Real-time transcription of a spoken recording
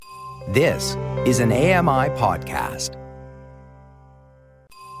This is an AMI podcast.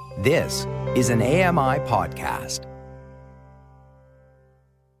 This is an AMI podcast.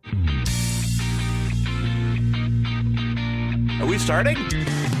 Are we starting?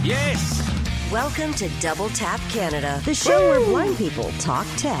 Yes! Welcome to Double Tap Canada, the show where blind people talk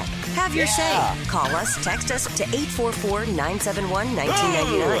tech. Have your say. Call us, text us to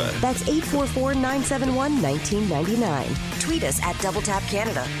 844-971-1999. That's 844-971-1999. Tweet us at Double Tap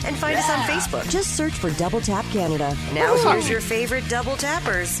Canada and find us on Facebook. Just search for Double Tap Canada. Now here's your favorite Double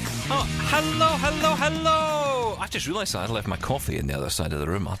Tappers. Oh, hello! I just realised I left my coffee in the other side of the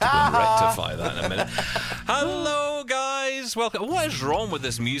room. I'll have to go and rectify that in a minute. Hello, guys. Welcome. What is wrong with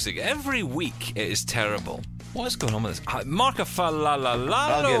this music? Every week it is terrible. What is going on with this? Marca Falalalalo.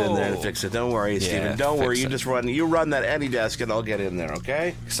 I'll get in there and fix it. Don't worry, Stephen. Don't worry. You just run. You run that AnyDesk and I'll get in there,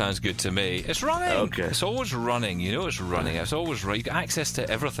 okay? Sounds good to me. It's running. Okay. It's always running. You know it's running. It's always right. You got access to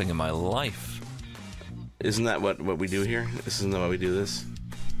everything in my life. Isn't that what we do here? Isn't that why we do this?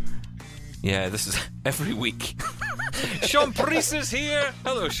 Yeah, this is every week. Sean Priest is here.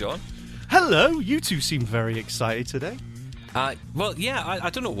 Hello, Sean. Hello, you two seem very excited today. Well, yeah, I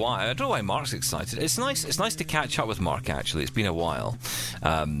don't know why. I don't know why Mark's excited. It's nice. It's nice to catch up with Mark. Actually, it's been a while.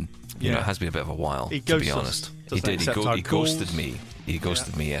 You know, it has been a bit of a while. To be honest, he did. He ghosted me. He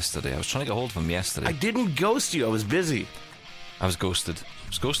ghosted me yesterday. I was trying to get hold of him yesterday. I didn't ghost you. I was busy. I was ghosted.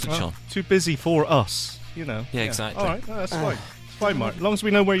 Sean. Too busy for us, you know. Yeah, exactly. All right, that's fine. It's fine, Mark. As long as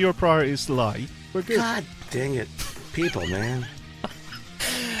we know where your priorities lie, we're good. God dang it, people, man.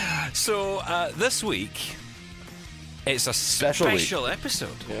 So this week. It's a special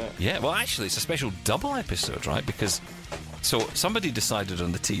episode. Yeah, well, actually, it's a special double episode, right? Because somebody decided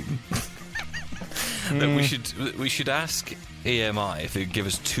on the team that we should ask AMI if they'd give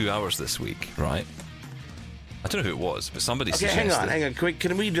us 2 hours this week, right? I don't know who it was, but somebody suggested. Hang on.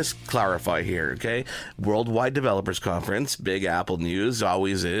 Can we just clarify here, okay? Worldwide Developers Conference, big Apple news,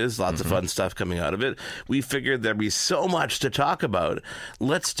 always is. Lots of fun stuff coming out of it. We figured there'd be so much to talk about.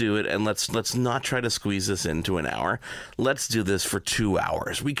 Let's do it, and let's not try to squeeze this into an hour. Let's do this for 2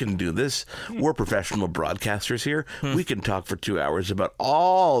 hours. We can do this. We're professional broadcasters here. We can talk for 2 hours about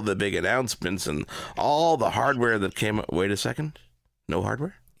all the big announcements and all the hardware that came up. Wait a second. No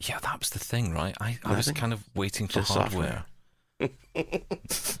hardware? Yeah, that was the thing, right? I was kind of waiting for Just hardware. But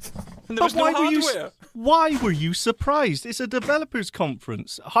why were you surprised? It's a developers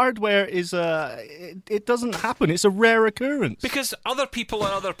conference. Hardware is it doesn't happen. It's a rare occurrence. Because other people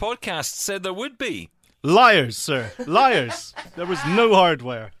on other podcasts said there would be. Liars, sir. Liars. There was no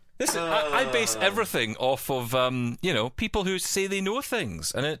hardware. Listen, I base everything off of, people who say they know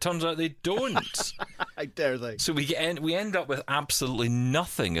things, and it turns out they don't. I dare they. So we end up with absolutely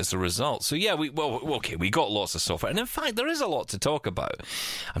nothing as a result. So yeah, we got lots of software, and in fact, there is a lot to talk about.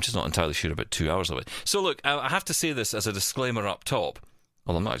 I'm just not entirely sure about 2 hours of it. So look, I have to say this as a disclaimer up top.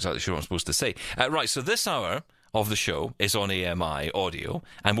 Well, I'm not exactly sure what I'm supposed to say. Right, so this hour of the show is on AMI audio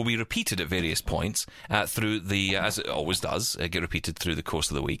and will be repeated at various points through the, as it always does, get repeated through the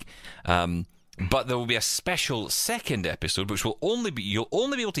course of the week. But there will be a special second episode, which you'll only be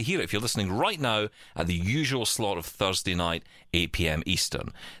able to hear it if you're listening right now at the usual slot of Thursday night, 8 p.m.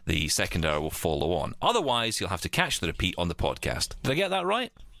 Eastern. The second hour will follow on. Otherwise, you'll have to catch the repeat on the podcast. Did I get that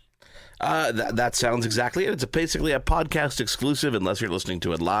right? That sounds exactly it. It's basically a podcast exclusive unless you're listening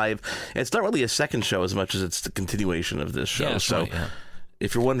to it live. It's not really a second show as much as it's the continuation of this show. Yeah, that's right, yeah.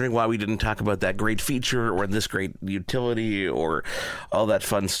 If you're wondering why we didn't talk about that great feature or this great utility or all that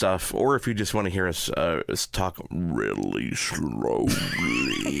fun stuff, or if you just want to hear us talk really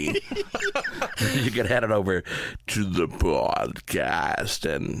slowly, you can head it over to the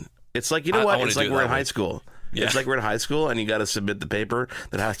podcast. And it's like, you know what? It's like we're in high school. Yeah. It's like we're in high school and you got to submit the paper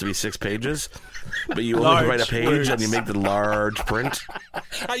that has to be 6 pages, but you only write a page and you make the large print.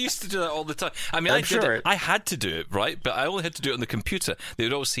 I used to do that all the time. I mean, I had to do it, right? But I only had to do it on the computer. They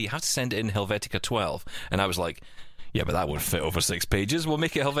would always say, you have to send it in Helvetica 12. And I was like, yeah, but that won't fit over 6 pages. We'll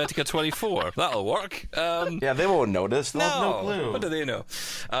make it Helvetica 24. That'll work. Yeah, they won't notice. They'll have no clue. What do they know?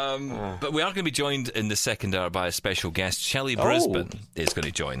 But we are going to be joined in the second hour by a special guest. Shelley Brisbane is going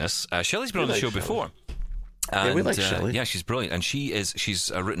to join us. Shelley's been on the show before. And, we like Shelley. Yeah, she's brilliant. And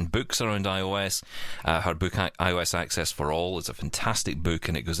she's written books around iOS. Her book, iOS Access for All, is a fantastic book,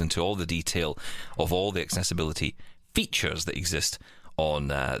 and it goes into all the detail of all the accessibility features that exist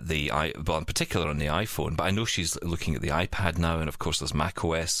on in particular on the iPhone. But I know she's looking at the iPad now, and of course there's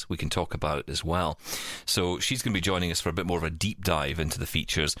macOS we can talk about as well. So she's going to be joining us for a bit more of a deep dive into the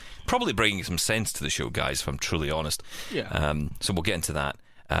features, probably bringing some sense to the show, guys, if I'm truly honest. Yeah. So we'll get into that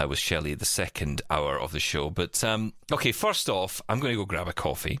with Shelley the second hour of the show. But, okay, first off, I'm going to go grab a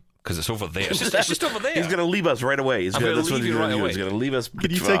coffee. because it's over there. It's just over there. He's going to leave us right away. I'm gonna leave you right away. He's going to leave us.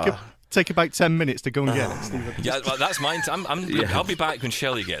 Can you take about 10 minutes to go and get it, Stephen? Yeah, well, that's mine. I'll be back when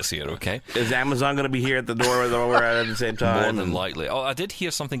Shelley gets here, okay? Is Amazon going to be here at the door while we're at the same time? More than likely. Oh, I did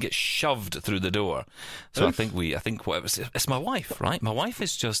hear something get shoved through the door. So I think it's my wife, right? My wife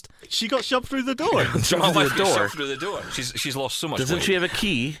is just... She got shoved through the door. My wife got shoved through the door. She's lost so much weight. Doesn't she have a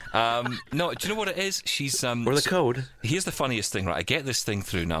key? No, do you know what it is? She's... or the code? Here's the funniest thing, right? I get this thing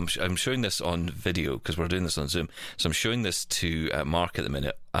through. Now, I'm showing this on video because we're doing this on Zoom. So I'm showing this to Mark at the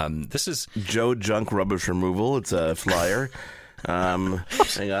minute. This is... Joe Junk Rubbish Removal. It's a flyer. Hang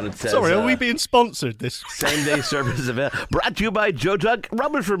on, it says... Sorry, are we being sponsored this? Same-day service available. Brought to you by Joe Junk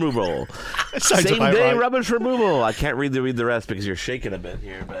Rubbish Removal. Same-day rubbish removal. I can't read the rest because you're shaking a bit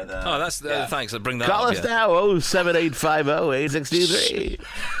here. But that's thanks. I'll bring that Call up. us now, 07850-8623.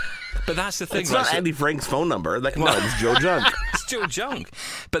 But that's the thing. It's not Andy Frank's phone number. Like, come on, it's Joe Junk. It's Joe Junk.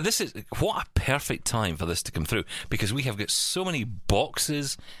 But this is what a perfect time for this to come through because we have got so many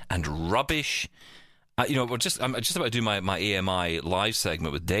boxes and rubbish. I'm just about to do my AMI live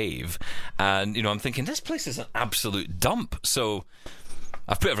segment with Dave, and I'm thinking this place is an absolute dump. So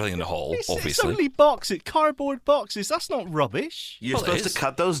I've put everything in the hall. Obviously, it's only boxes, cardboard boxes. That's not rubbish. You're supposed to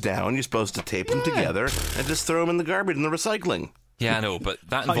cut those down. You're supposed to tape them together and just throw them in the garbage in the recycling. Yeah, I know, but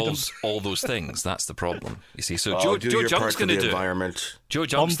that involves all those things. That's the problem. You see, so Joe Junk's going to do environment. it. Joe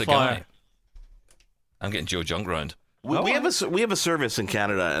Junk's the guy. I'm getting Joe Junk round. We have a service in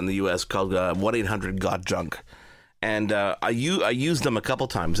Canada and the US called 1-800-GOT-JUNK. And I use them a couple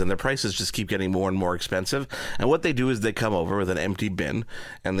times, and their prices just keep getting more and more expensive. And what they do is they come over with an empty bin,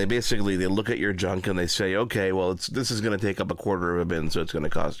 and they look at your junk and they say, okay, well, this is going to take up a quarter of a bin, so it's going to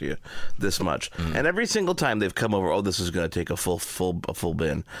cost you this much. And every single time they've come over, this is going to take a full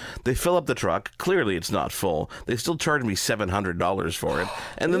bin. They fill up the truck. Clearly, it's not full. They still charge me $700 for it,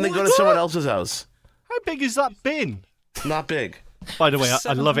 and then they go to someone else's house. How big is that bin? Not big. By the way,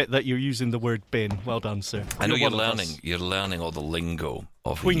 I love it that you're using the word bin. Well done, sir. I know you're learning all the lingo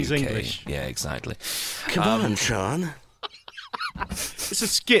of Queen's the UK. English. Yeah, exactly. Come on, Sean. It's a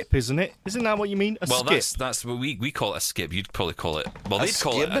skip, isn't it? Isn't that what you mean? Well, skip. that's what we call it a skip. You'd probably call it. Well, A they'd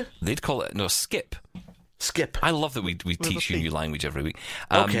call skib? it a skip. Skip. I love that we teach you new language every week.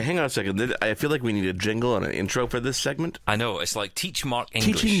 Okay, hang on a second. I feel like we need a jingle and an intro for this segment. I know, it's like Teach Mark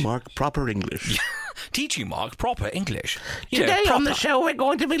English. Teaching Mark proper English. Teaching Mark proper English. Today on the show, we're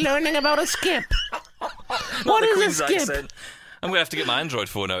going to be learning about a skip. What is a skip? Accent. I'm going to have to get my Android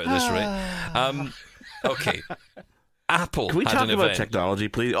phone out at this rate. Okay. Apple. Can we had talk an about event. technology,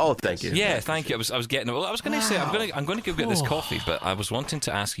 please? Oh, thank you. Yeah, thank you. I was getting. Well, I was going to say I'm going to go get this coffee, but I was wanting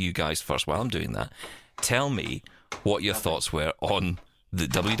to ask you guys first while I'm doing that. Tell me what your thoughts were on the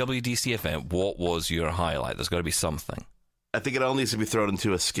WWDC event. What was your highlight? There's got to be something. I think it all needs to be thrown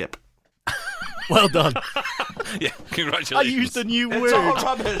into a skip. Well done. Yeah, congratulations. I used a new word.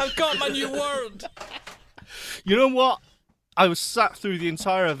 I've got my new word. You know what? I was sat through the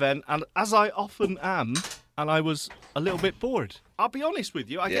entire event, and as I often am, and I was a little bit bored. I'll be honest with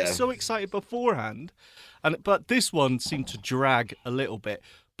you. I get so excited beforehand, but this one seemed to drag a little bit.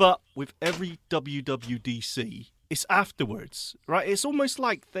 But with every WWDC, it's afterwards, right? It's almost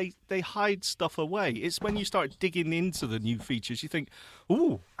like they hide stuff away. It's when you start digging into the new features, you think,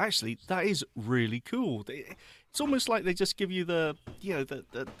 ooh, actually, that is really cool. It's almost like they just give you the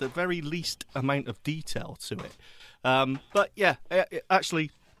very least amount of detail to it. But yeah, actually,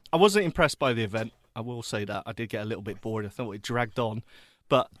 I wasn't impressed by the event. I will say that. I did get a little bit bored. I thought it dragged on.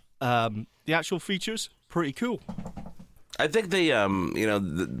 But the actual features, pretty cool. I think they,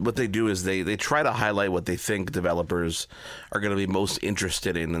 what they do is they try to highlight what they think developers are going to be most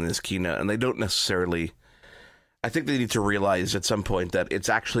interested in this keynote, and they don't necessarily. I think they need to realize at some point that it's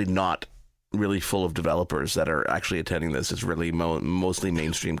actually not really full of developers that are actually attending this. It's really mostly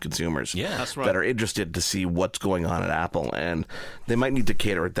mainstream consumers. Yeah, that's right. That are interested to see what's going on at Apple, and they might need to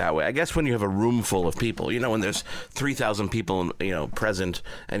cater it that way. I guess when you have a room full of people, when there's 3,000 people, present,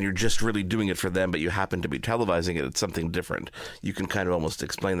 and you're just really doing it for them, but you happen to be televising it, it's something different. You can kind of almost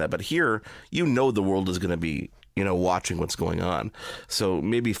explain that. But here, the world is going to be watching what's going on. So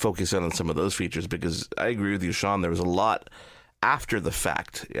maybe focus on some of those features, because I agree with you, Sean, there was a lot after the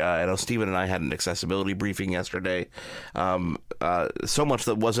fact. I know Stephen and I had an accessibility briefing yesterday. So much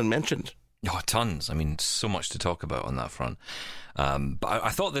that wasn't mentioned. Oh, tons. I mean, so much to talk about on that front. But I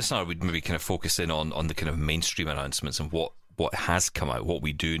thought this hour we'd maybe kind of focus in on the kind of mainstream announcements and what what has come out, what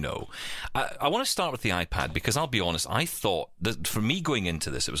we do know. I want to start with the iPad because I'll be honest, I thought that for me going into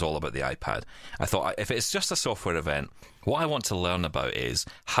this, it was all about the iPad. I thought if it's just a software event, what I want to learn about is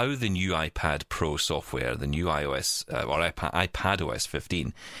how the new iPad Pro software, the new iOS or iPadOS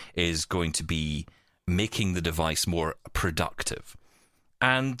 15 is going to be making the device more productive.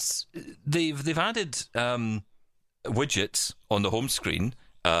 And they've added widgets on the home screen.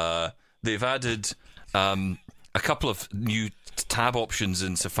 They've added a couple of new tab options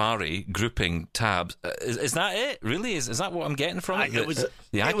in Safari, grouping tabs. Is that it? Really? Is that what I'm getting from it?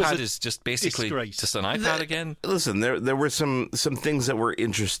 The iPad is just basically just an iPad again? Listen, there were some things that were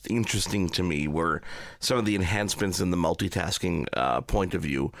interesting to me, were some of the enhancements in the multitasking point of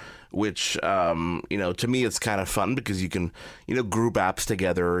view, which, to me it's kind of fun because you can, group apps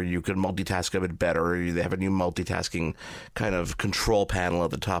together, you can multitask a bit better. They have a new multitasking kind of control panel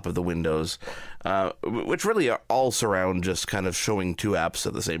at the top of the windows, which really are all surround just kind of showing two apps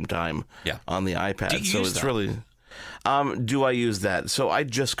at the same time on the iPad. Do you use that? Really... do I use that? So I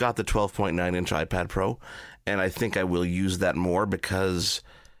just got the 12.9-inch iPad Pro, and I think I will use that more because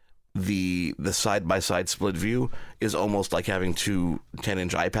the side-by-side split view is almost like having two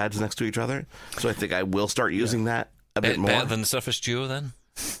 10-inch iPads next to each other. So I think I will start using that a bit more. Better than the Surface Duo, then?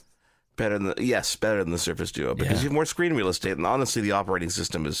 Better than the Surface Duo because you have more screen real estate, and honestly, the operating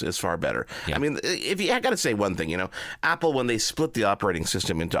system is far better. Yeah. I mean, I got to say one thing, Apple, when they split the operating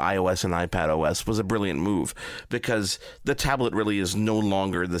system into iOS and iPadOS, was a brilliant move because the tablet really is no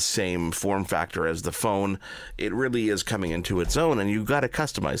longer the same form factor as the phone. It really is coming into its own, and you've got to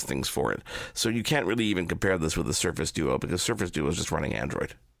customize things for it. So you can't really even compare this with the Surface Duo because Surface Duo is just running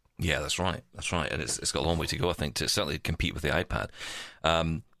Android. Yeah, that's right, and it's got a long way to go, I think, to certainly compete with the iPad.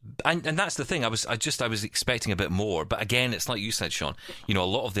 And that's the thing. I was expecting a bit more, but again, it's like you said, Sean. A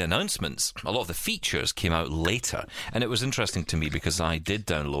lot of the announcements, a lot of the features came out later, and it was interesting to me because I did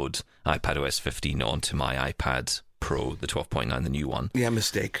download iPadOS 15 onto my iPad Pro, the 12.9, the new one. Yeah,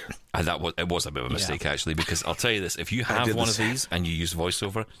 mistake. And it was a bit of a mistake actually, because I'll tell you this: if you have one of these and you use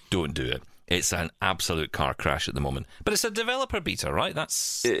VoiceOver, don't do it. It's an absolute car crash at the moment. But it's a developer beta, right?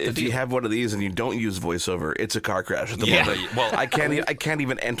 That's if you have one of these and you don't use VoiceOver, it's a car crash at the moment. Well, I can't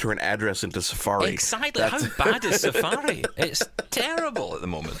even enter an address into Safari. Exactly. How bad is Safari? It's terrible at the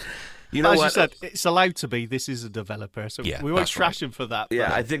moment. As you said, it's allowed to be. This is a developer, so we won't trash him for that.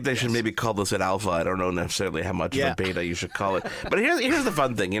 Yeah, I think they should maybe call this an alpha. I don't know necessarily how much of a beta you should call it. But here's the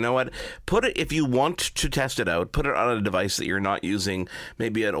fun thing. You know what? Put it, if you want to test it out, put it on a device that you're not using,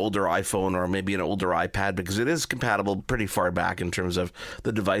 maybe an older iPhone or maybe an older iPad, because it is compatible pretty far back in terms of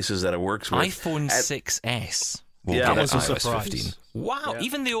the devices that it works with. iPhone 6S. That was a iOS surprise. 15. Wow,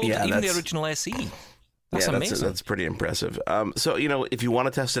 even the original SE. That's amazing. That's pretty impressive. So if you want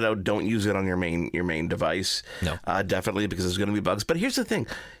to test it out, don't use it on your main device. No, definitely, because there's going to be bugs. But here's the thing: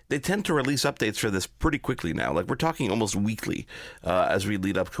 they tend to release updates for this pretty quickly now. Like we're talking almost weekly as we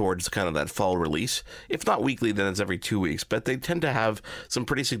lead up towards kind of that fall release. If not weekly, then it's every 2 weeks. But they tend to have some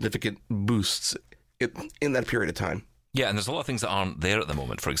pretty significant boosts in that period of time. Yeah, and there's a lot of things that aren't there at the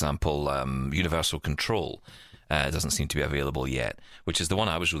moment. For example, Universal Control. Doesn't seem to be available yet, which is the one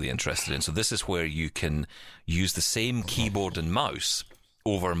I was really interested in. So this is where you can use the same keyboard and mouse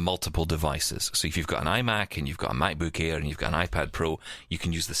over multiple devices. So if you've got an iMac and you've got a MacBook Air and you've got an iPad Pro, you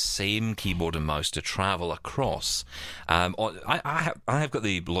can use the same keyboard and mouse to travel across. I have got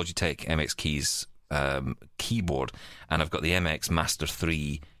the Logitech MX Keys keyboard, and I've got the MX Master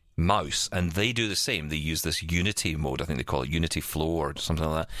 3 mouse, and they do the same. They use this Unity mode. I think they call it Unity Flow or something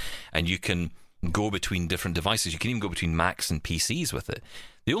like that, and you can go between different devices. You can even go between Macs and PCs with it.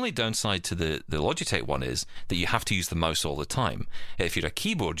 The only downside to the Logitech one is that you have to use the mouse all the time. If you're a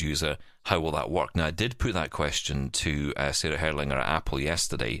keyboard user, how will that work? Now, I did put that question to Sarah Herlinger at Apple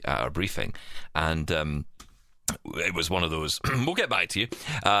yesterday at our briefing, and it was one of those, we'll get back to you.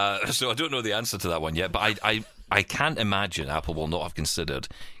 So I don't know the answer to that one yet, but I can't imagine Apple will not have considered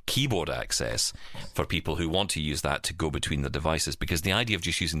keyboard access for people who want to use that to go between the devices, because the idea of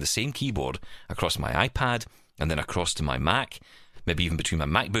just using the same keyboard across my iPad and then across to my Mac, maybe even between my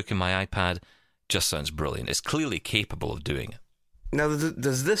MacBook and my iPad, just sounds brilliant. It's clearly capable of doing it. Now,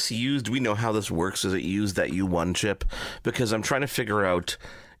 does this use, do we know how this works? Does it use that U1 chip? Because I'm trying to figure out,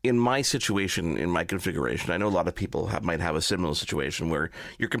 in my situation, in my configuration, I know a lot of people might have a similar situation where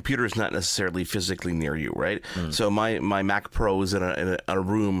your computer is not necessarily physically near you, right? So my Mac Pro is in a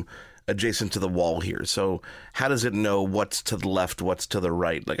room adjacent to the wall here. So how does it know what's to the left, what's to the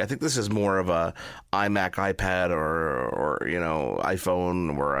right? Like, I think this is more of a iMac, iPad, or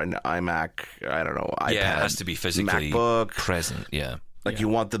iPhone, or an iMac, I don't know, iPad. Yeah, it has to be physically MacBook, present, yeah. Like you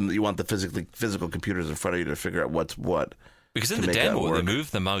want the physical computers in front of you to figure out what's what. Because in the demo, they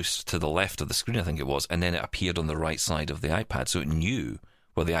moved the mouse to the left of the screen, I think it was, and then it appeared on the right side of the iPad, so it knew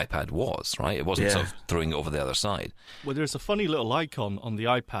where the iPad was, right? It wasn't sort of throwing it over the other side. Well, there's a funny little icon on the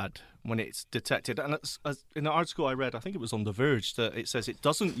iPad when it's detected, and it's, in an article I read, I think it was on The Verge, that it says it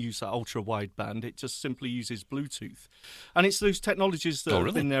doesn't use that ultra-wideband, it just simply uses Bluetooth. And it's those technologies that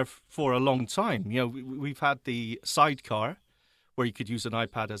have been there for a long time. You know, we've had the Sidecar, where you could use an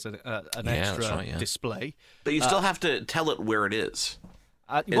iPad as an extra display. But you still have to tell it where it is.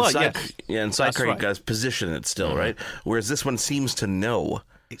 In Sidecar, you guys position it still, right? Whereas this one seems to know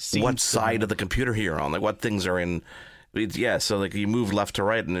what side of the computer you're on, like what things are in. So like you move left to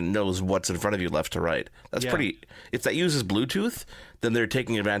right and it knows what's in front of you left to right. That's pretty. If that uses Bluetooth, then they're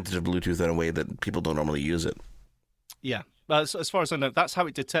taking advantage of Bluetooth in a way that people don't normally use it. Yeah. As far as I know, that's how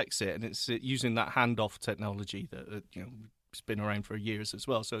it detects it, and it's using that handoff technology that it's been around for years as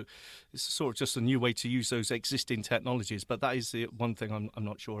well. So it's sort of just a new way to use those existing technologies. But that is the one thing I'm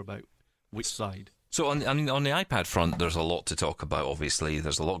not sure about, which side. So on the iPad front, there's a lot to talk about. Obviously,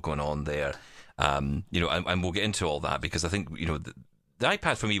 there's a lot going on there. And we'll get into all that because I think the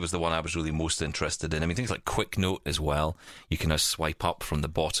iPad for me was the one I was really most interested in. I mean, things like Quick Note as well. You can now swipe up from the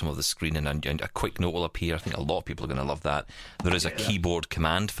bottom of the screen and a Quick Note will appear. I think a lot of people are going to love that. There is a keyboard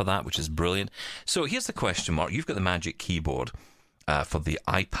command for that, which is brilliant. So here's the question, Mark. You've got the Magic Keyboard for the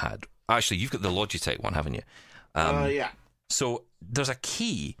iPad. Actually, you've got the Logitech one, haven't you? Yeah. So there's a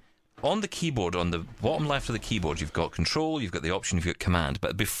key on the keyboard. On the bottom left of the keyboard, you've got Control, you've got the Option, you've got Command.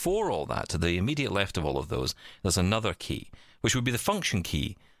 But before all that, to the immediate left of all of those, there's another key, which would be the function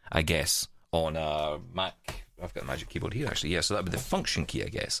key, I guess, on a Mac. I've got a Magic Keyboard here, actually. Yeah, so that would be the function key, I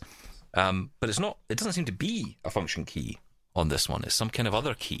guess. But it's not. It doesn't seem to be a function key on this one. It's some kind of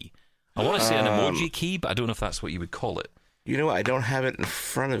other key. I want to say an emoji key, but I don't know if that's what you would call it. You know, I don't have it in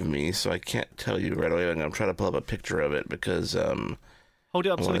front of me, so I can't tell you right away. I'm going to try to pull up a picture of it because... Hold it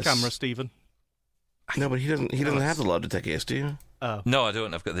up to the camera, Stephen. No, but he doesn't have the Logitech Ace, do you? No, I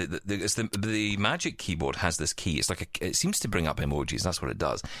don't. I've got the Magic Keyboard has this key. It's like it seems to bring up emojis. That's what it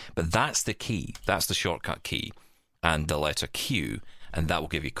does. But that's the key. That's the shortcut key, and the letter Q, and that will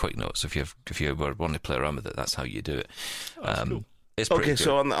give you Quick Notes. If you were wanting to play around with it, that's how you do it. Cool. It's pretty cool.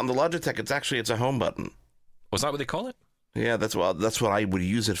 So on the Logitech, it's a home button. Was that what they call it? Yeah, that's what I would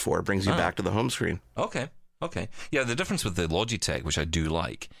use it for. It brings you back to the home screen. Okay. Yeah, the difference with the Logitech, which I do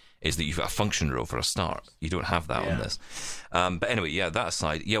like, is that you've got a function row for a start. You don't have that on this. But anyway, that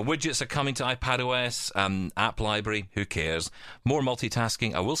aside. Yeah, widgets are coming to iPadOS. App library, who cares? More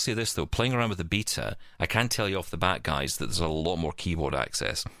multitasking. I will say this, though. Playing around with the beta, I can tell you off the bat, guys, that there's a lot more keyboard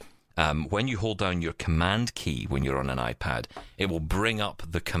access. When you hold down your command key when you're on an iPad, it will bring up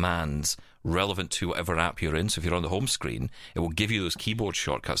the commands relevant to whatever app you're in. So if you're on the home screen, it will give you those keyboard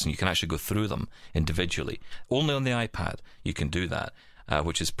shortcuts and you can actually go through them individually. Only on the iPad you can do that,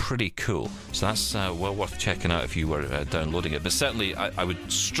 which is pretty cool. So that's well worth checking out if you were downloading it. But certainly I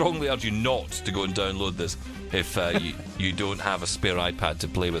would strongly urge you not to go and download this if you don't have a spare iPad to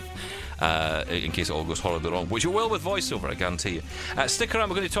play with. In case it all goes horribly wrong, which it will with VoiceOver, I guarantee you. Stick around,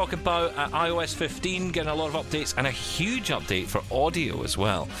 we're going to talk about iOS 15, getting a lot of updates, and a huge update for audio as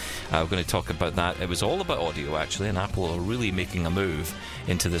well. We're going to talk about that. It was all about audio, actually, and Apple are really making a move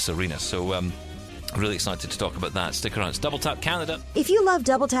into this arena. So, really excited to talk about that. Stick around. It's Double Tap Canada. If you love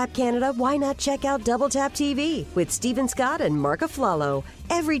Double Tap Canada, why not check out Double Tap TV with Stephen Scott and Mark Aflalo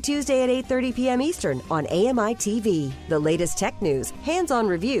every Tuesday at 8:30 p.m. Eastern on AMI TV. The latest tech news, hands-on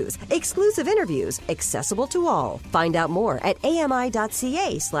reviews, exclusive interviews, accessible to all. Find out more at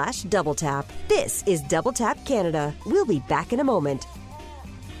ami.ca/doubletap. This is Double Tap Canada. We'll be back in a moment.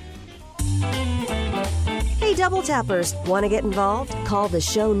 Hey, Double Tappers, want to get involved? Call the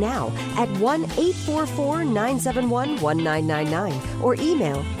show now at 1-844-971-1999 or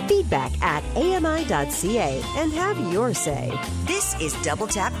email feedback@ami.ca and have your say. This is Double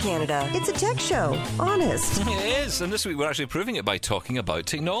Tap Canada. It's a tech show. Honest. It is, and this week we're actually proving it by talking about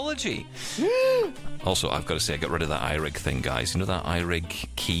technology. Also, I've got to say, I got rid of that iRig thing, guys. You know that iRig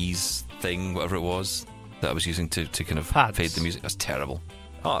keys thing, whatever it was, that I was using to kind of fade the music? That's terrible.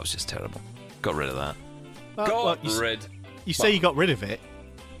 Oh, it was just terrible. Got rid of that. You say you got rid of it,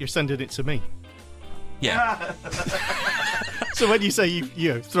 you're sending it to me. Yeah. So when you say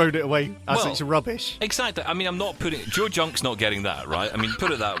you've thrown it away as it's rubbish. Exactly. I mean, I'm not putting... Joe Junk's not getting that, right? I mean,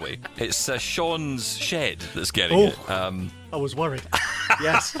 put it that way. It's Sean's shed that's getting it. I was worried.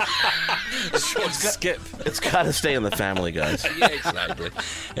 Yes. Sean's skip. It's got to stay in the family, guys. Yeah, exactly.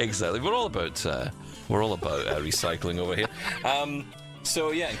 We're all about recycling over here.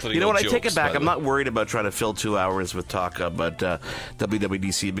 So, yeah, including You know all what? I take jokes, it back. by the I'm way. not worried about trying to fill 2 hours with talk about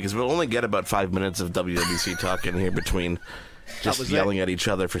WWDC because we'll only get about 5 minutes of WWDC talk in here between just was yelling at each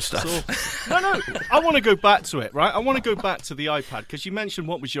other for stuff. So, no, I want to go back to it, right? I want to go back to the iPad because you mentioned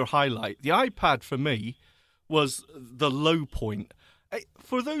what was your highlight. The iPad for me was the low point.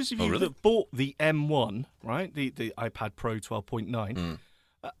 For those of you that bought the M1, right, the iPad Pro 12.9,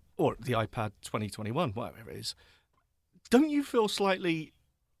 or the iPad 2021, whatever it is, don't you feel slightly,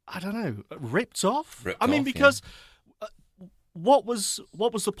 I don't know, ripped off? Because what was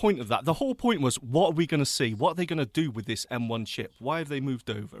the point of that? The whole point was, what are we going to see? What are they going to do with this M1 chip? Why have they moved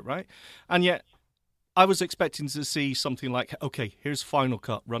over, right? And yet, I was expecting to see something like, okay, here's Final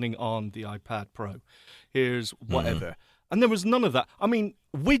Cut running on the iPad Pro. Here's whatever. And there was none of that. I mean,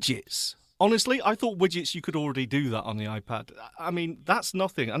 widgets. Honestly, I thought widgets, you could already do that on the iPad. I mean, that's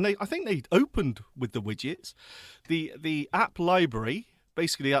nothing. And I think they opened with the widgets. The app library,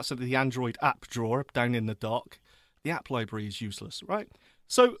 basically that's the Android app drawer down in the dock. The app library is useless, right?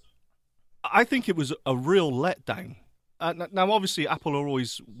 So I think it was a real letdown. Now, obviously, Apple are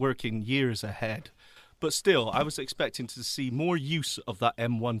always working years ahead. But still, I was expecting to see more use of that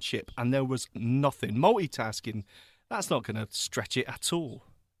M1 chip, and there was nothing. Multitasking, that's not going to stretch it at all.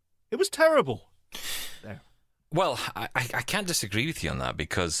 It was terrible. There. Well, I can't disagree with you on that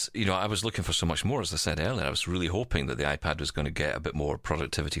because, I was looking for so much more, as I said earlier. I was really hoping that the iPad was going to get a bit more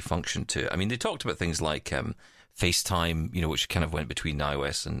productivity function to it. I mean, they talked about things like FaceTime, which kind of went between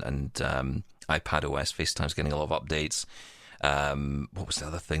iOS and iPad OS. FaceTime's getting a lot of updates. What was the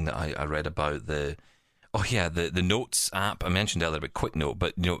other thing that I read about? The Notes app. I mentioned earlier about QuickNote,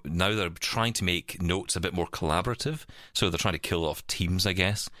 but now they're trying to make Notes a bit more collaborative. So they're trying to kill off Teams, I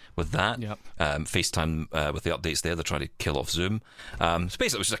guess, with that. Yep. FaceTime with the updates there, they're trying to kill off Zoom. So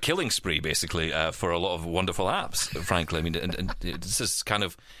basically, it was a killing spree, basically, for a lot of wonderful apps. Frankly, I mean, and this is kind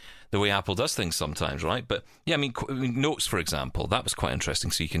of the way Apple does things sometimes, right? But yeah, I mean, Notes, for example, that was quite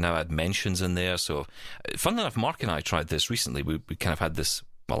interesting. So you can now add mentions in there. So, fun enough, Mark and I tried this recently. We kind of had this.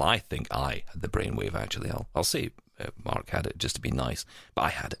 Well, I think I had the brainwave, actually. I'll say Mark had it just to be nice, but I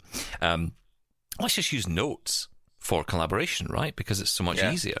had it. Let's just use Notes for collaboration, right? Because it's so much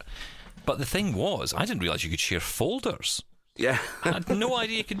easier. But the thing was, I didn't realize you could share folders. Yeah. I had no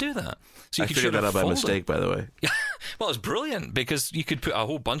idea you could do that. So you I could figured share that out by folder. mistake, by the way. Well, it's brilliant because you could put a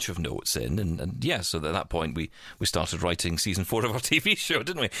whole bunch of notes in, and so at that point we started writing season 4 of our TV show,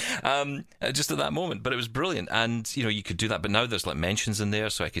 didn't we? Just at that moment, but it was brilliant, and you could do that. But now there's like mentions in there,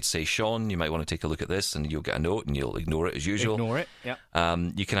 so I could say, Sean, you might want to take a look at this, and you'll get a note, and you'll ignore it as usual. Ignore it, yeah.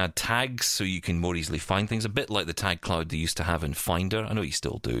 You can add tags, so you can more easily find things, a bit like the tag cloud they used to have in Finder. I know you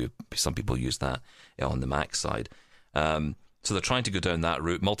still do. Some people use that on the Mac side. So they're trying to go down that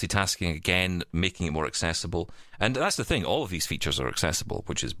route, multitasking again, making it more accessible. And that's the thing, all of these features are accessible,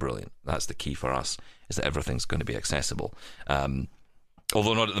 which is brilliant. That's the key for us, is that everything's going to be accessible.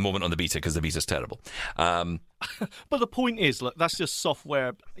 Although not at the moment on the beta, because the beta's terrible. But the point is, look, that's just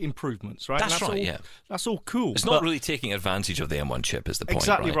software improvements, right? That's right, all, yeah. That's all cool. It's not really taking advantage of the M1 chip, is the point,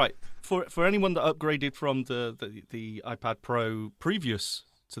 exactly right. For anyone that upgraded from the iPad Pro previous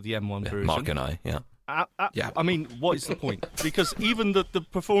to the M1 version. Mark and I, yeah. I mean, what is the point? Because even the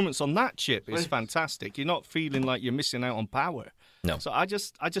performance on that chip is fantastic. You're not feeling like you're missing out on power. No. So I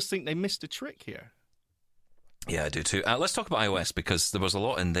just think they missed a trick here. Yeah, I do too. Let's talk about iOS because there was a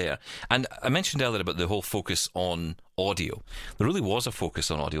lot in there. And I mentioned earlier about the whole focus on audio. There really was a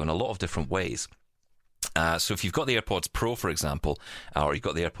focus on audio in a lot of different ways. So if you've got the AirPods Pro, for example, or you've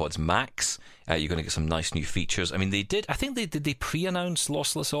got the AirPods Max, you're going to get some nice new features. I mean, they pre-announce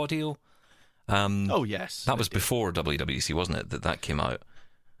lossless audio? Oh, yes. That was before WWDC, wasn't it, that came out?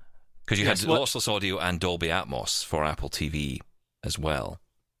 Because you had lossless audio and Dolby Atmos for Apple TV as well.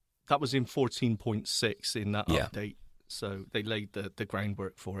 That was in 14.6 in that update. So they laid the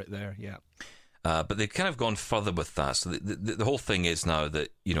groundwork for it there, yeah. But they've kind of gone further with that. So the whole thing is now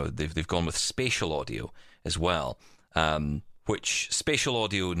that, they've gone with spatial audio as well, which spatial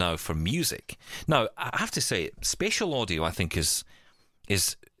audio now for music. Now, I have to say, spatial audio, I think, is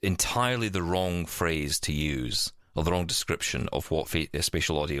entirely the wrong phrase to use, or the wrong description of what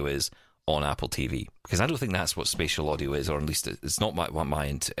spatial audio is on Apple TV, because I don't think that's what spatial audio is, or at least it's not what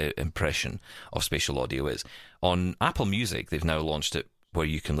my impression of spatial audio is. On Apple Music, they've now launched it where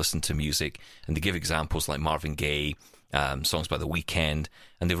you can listen to music, and they give examples like Marvin Gaye, songs by The Weeknd,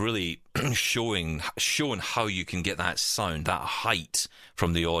 and they've really shown how you can get that sound, that height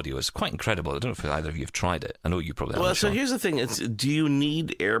from the audio. It's quite incredible. I don't know if either of you have tried it. I know you probably haven't. Well, so here's the thing. Do you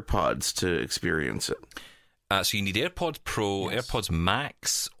need AirPods to experience it? So you need AirPods Pro, yes. AirPods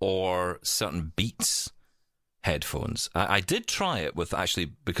Max, or certain Beats headphones. I did try it with,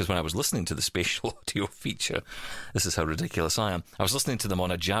 actually, because when I was listening to the spatial audio feature, this is how ridiculous I am, I was listening to them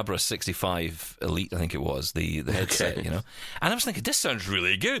on a Jabra 65 Elite, I think it was, the headset, Okay. you know, and I was thinking, this sounds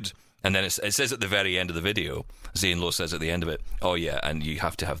really good. And then it says at the very end of the video, Zane Lowe says at the end of it, oh yeah, and you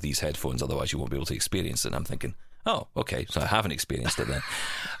have to have these headphones, otherwise you won't be able to experience it. And I'm thinking, oh, okay, so I haven't experienced it then.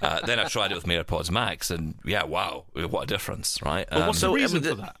 Then I tried it with my AirPods Max, and yeah, wow, what a difference, right? But what's the so, I reason mean,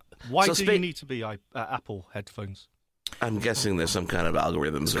 for that? Why so do you need to be Apple headphones? I'm guessing there's some kind of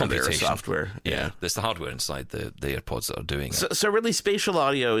algorithms or their computation. software. Yeah, there's the hardware inside the AirPods that are doing it. So really, spatial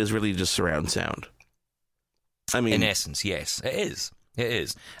audio is really just surround sound. I mean, In essence, yes, it is. It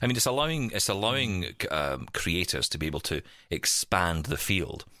is. I mean, it's allowing creators to be able to expand the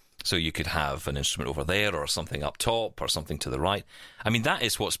field. So you could have an instrument over there, or something up top, or something to the right. I mean, that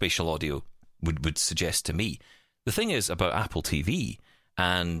is what spatial audio would suggest to me. The thing is about Apple TV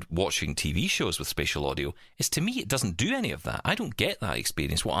and watching TV shows with spatial audio is, to me, it doesn't do any of that. I don't get that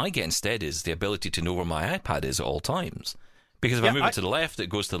experience. What I get instead is the ability to know where my iPad is at all times. Because if I move it to the left, it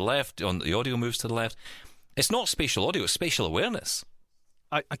goes to the left. The audio moves to the left. It's not spatial audio, it's spatial awareness.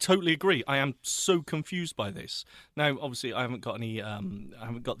 I totally agree. I am so confused by this. Now, obviously, I haven't got any. I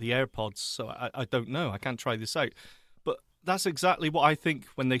haven't got the AirPods, so I don't know. I can't try this out. But that's exactly what I think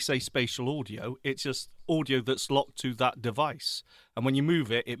when they say spatial audio. It's just audio that's locked to that device, and when you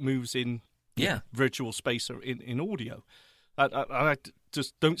move it, it moves in virtual space or in audio. I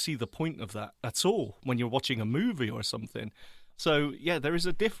just don't see the point of that at all when you're watching a movie or something. So yeah, there is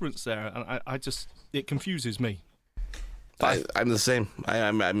a difference there, and I just, it confuses me. I'm the same.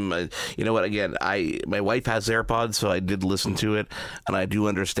 I'm you know what? Again, my wife has AirPods, so I did listen to it, and I do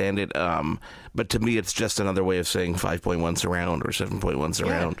understand it. But to me, it's just another way of saying 5.1 surround or 7.1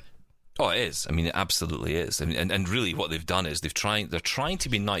 surround. Yeah. Oh, it is. I mean, it absolutely is. I mean, and really, what they've done is they're trying to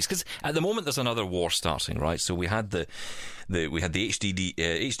be nice, because at the moment there's another war starting, right? So we had the HD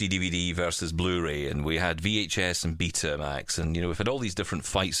DVD versus Blu-ray, and we had VHS and Betamax, and we've had all these different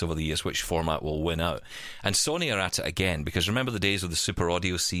fights over the years which format will win out. And Sony are at it again, because remember the days of the Super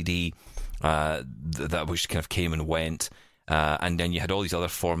Audio CD, that which kind of came and went. And then you had all these other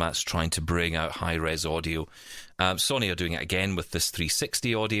formats trying to bring out high-res audio. Sony are doing it again with this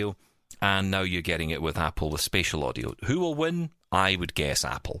 360 audio. And now you're getting it with Apple with spatial audio. Who will win? I would guess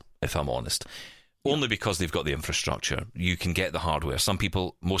Apple, if I'm honest. Only because they've got the infrastructure. You can get the hardware. Some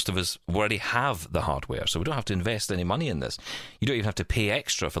people, most of us, already have the hardware, so we don't have to invest any money in this. You don't even have to pay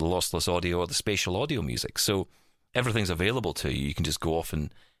extra for the lossless audio or the spatial audio music. So everything's available to you. You can just go off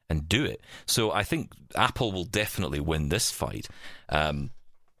and do it. So I think Apple will definitely win this fight,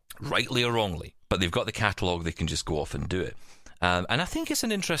 rightly or wrongly. But they've got the catalogue, they can just go off and do it. And I think it's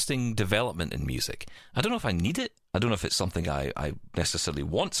an interesting development in music. I don't know if I need it. I don't know if it's something I necessarily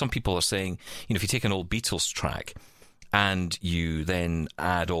want. Some people are saying, if you take an old Beatles track and you then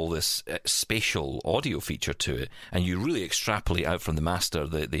add all this spatial audio feature to it, and you really extrapolate out from the master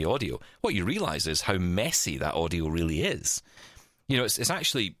the audio, what you realise is how messy that audio really is. It's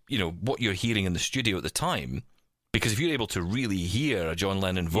actually, what you're hearing in the studio at the time, because if you're able to really hear a John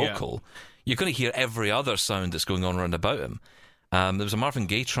Lennon vocal, you're going to hear every other sound that's going on around about him. There was a Marvin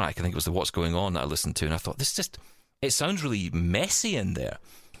Gaye track, I think it was the What's Going On, that I listened to, and I thought, it sounds really messy in there.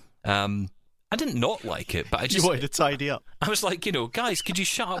 I didn't not like it, but I just... You wanted to tidy up. I was like, guys, could you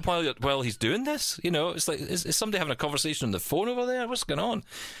shut up while he's doing this? It's like, is somebody having a conversation on the phone over there? What's going on?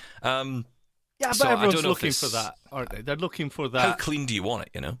 Yeah, but so everyone's looking for that, aren't they? They're looking for that. How clean do you want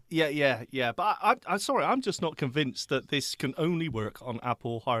it, Yeah. But I'm sorry, I'm just not convinced that this can only work on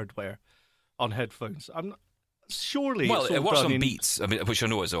Apple hardware, on headphones. Surely. Well, it's it all works done on Beats, which I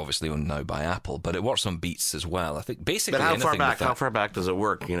know is obviously owned now by Apple, but it works on Beats as well. I think basically. But how anything far back does it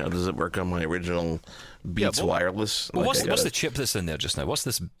work? Does it work on my original Beats wireless? Well, what's the chip that's in there just now? What's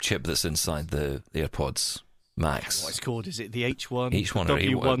this chip that's inside the AirPods Max? What it's called? Is it the H1? H1 or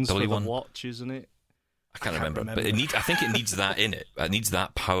W1's for W1? the watch, isn't it? I can't remember. But I think it needs that in it. It needs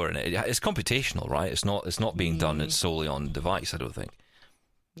that power in it. It's computational, right? It's not being done solely on device, I don't think.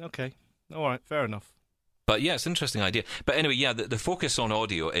 Okay. All right. Fair enough. But yeah, it's an interesting idea. But anyway, yeah, the focus on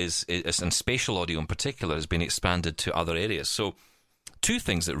audio is and spatial audio in particular has been expanded to other areas. So two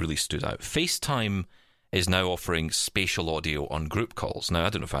things that really stood out. FaceTime is now offering spatial audio on group calls. Now, I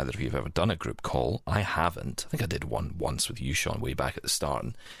don't know if either of you have ever done a group call. I haven't. I think I did one once with you, Sean, way back at the start,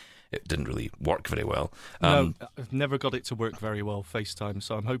 and it didn't really work very well. No, I've never got it to work very well, FaceTime,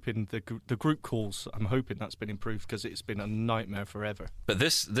 so I'm hoping the group calls, I'm hoping that's been improved, because it's been a nightmare forever. But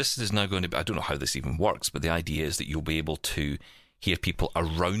this is now going to be, I don't know how this even works, but the idea is that you'll be able to hear people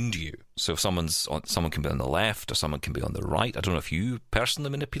around you. So if someone can be on the left or someone can be on the right. I don't know if you personally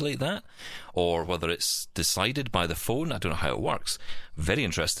manipulate that or whether it's decided by the phone. I don't know how it works. Very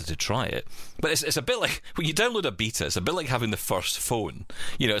interested to try it. But it's a bit like when you download a beta, it's a bit like having the first phone.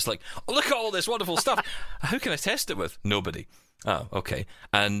 You know, it's like, oh, look at all this wonderful stuff. Who can I test it with? Nobody. Oh, okay.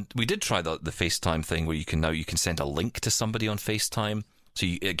 And we did try the FaceTime thing where you can send a link to somebody on FaceTime. So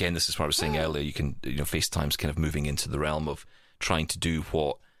again, this is what I was saying earlier. FaceTime's kind of moving into the realm of trying to do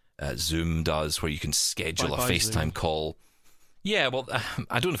what Zoom does, where you can schedule a FaceTime Zoom call. Yeah, well,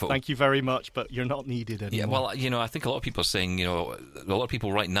 I don't know if Thank you very much, but you're not needed anymore. Yeah, well, I think a lot of people are saying, a lot of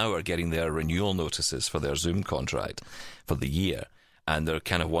people right now are getting their renewal notices for their Zoom contract for the year, and they're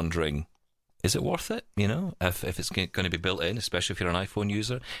kind of wondering, is it worth it? If it's going to be built in, especially if you're an iPhone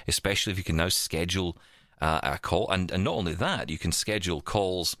user, especially if you can now schedule a call, and not only that, you can schedule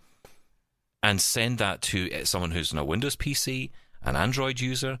calls and send that to someone who's on a Windows PC, an Android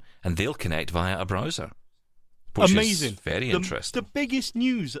user, and they'll connect via a browser. Which Amazing. Is very interesting. The biggest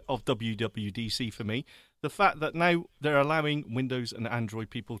news of WWDC for me, the fact that now they're allowing Windows and Android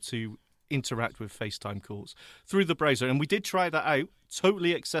people to interact with FaceTime calls through the browser. And we did try that out.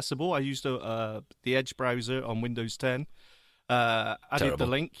 Totally accessible. I used the Edge browser on Windows 10. Added the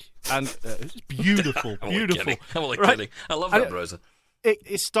link, and it's beautiful, beautiful. I'm only kidding. I love that browser.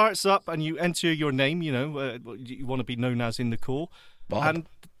 It starts up, and you enter your name. You want to be known as in the call, Bob. And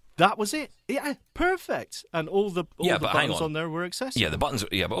that was it. Yeah, perfect. And all the buttons on there were accessible. Yeah, the buttons.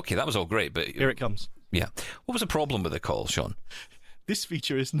 Yeah, but okay, that was all great. But here it comes. Yeah, what was the problem with the call, Sean? This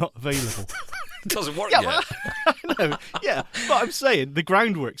feature is not available. It doesn't work yet. I know. Yeah, but I'm saying the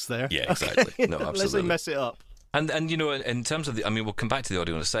groundwork's there. Yeah, exactly. No, absolutely. Unless they mess it up. And in terms of we'll come back to the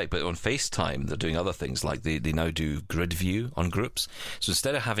audio in a sec, but on FaceTime, they're doing other things, like they now do grid view on groups. So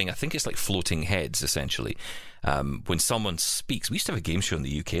instead of having, I think it's like floating heads, essentially, when someone speaks, we used to have a game show in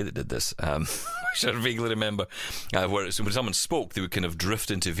the UK that did this, which I vaguely remember, where when someone spoke, they would kind of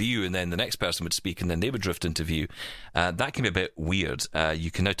drift into view, and then the next person would speak, and then they would drift into view. That can be a bit weird.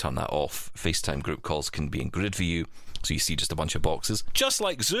 You can now turn that off. FaceTime group calls can be in grid view. So you see just a bunch of boxes, just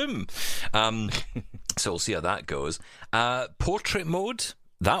like Zoom. So we'll see how that goes. Portrait mode,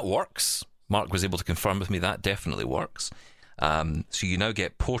 that works. Mark was able to confirm with me that definitely works. So you now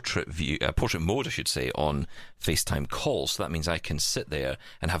get portrait mode, I should say, on FaceTime calls. So that means I can sit there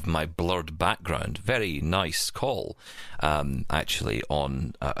and have my blurred background. Very nice call, actually,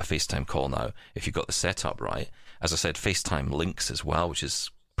 on a FaceTime call now, if you've got the setup right. As I said, FaceTime links as well, which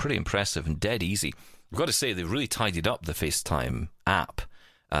is pretty impressive and dead easy. We've got to say, they've really tidied up the FaceTime app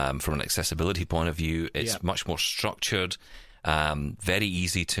from an accessibility point of view. It's much more structured, very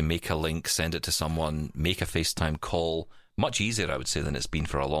easy to make a link, send it to someone, make a FaceTime call. Much easier, I would say, than it's been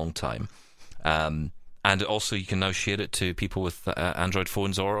for a long time. And also, you can now share it to people with Android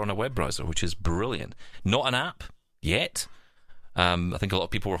phones or on a web browser, which is brilliant. Not an app yet. I think a lot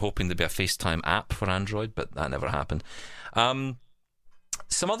of people were hoping there'd be a FaceTime app for Android, but that never happened.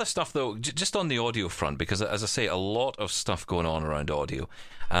 Some other stuff, though, just on the audio front, because, as I say, a lot of stuff going on around audio.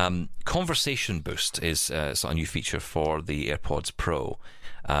 Conversation Boost is a new feature for the AirPods Pro,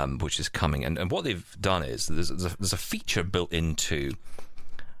 which is coming. And what they've done is there's a feature built into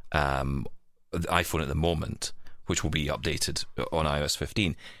the iPhone at the moment, which will be updated on iOS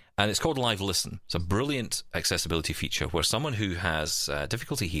 15. And it's called Live Listen. It's a brilliant accessibility feature where someone who has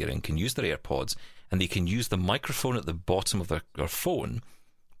difficulty hearing can use their AirPods, and they can use the microphone at the bottom of their phone,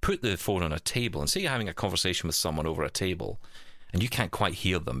 put the phone on a table, and say you're having a conversation with someone over a table, and you can't quite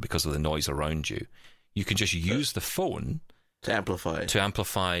hear them because of the noise around you. You can just use the phone to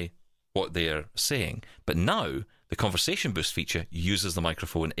amplify what they're saying. But now, the Conversation Boost feature uses the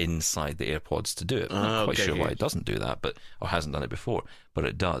microphone inside the AirPods to do it. I'm not quite sure why it doesn't do that, or hasn't done it before, but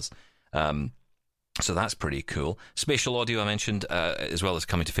it does. So that's pretty cool. Spatial audio I mentioned, as well as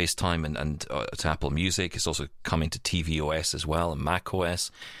coming to FaceTime and to Apple Music. It's also coming to tvOS as well and macOS,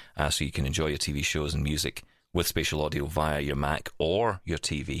 so you can enjoy your TV shows and music with spatial audio via your Mac or your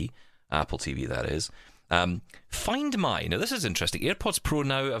TV, Apple TV that is. Find My. Now this is interesting. AirPods Pro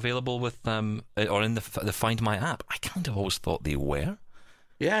now available with or in the Find My app. I kind of always thought they were.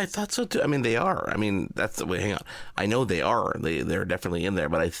 Yeah, I thought so too. I mean, they are. I mean, that's the way. Hang on. I know they are. They're definitely in there,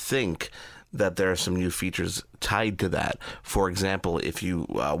 but I think that there are some new features tied to that. For example, if you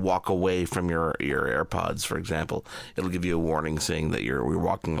walk away from your AirPods, for example, it'll give you a warning saying that you're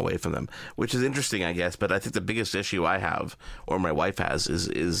walking away from them, which is interesting, I guess. But I think the biggest issue I have, or my wife has,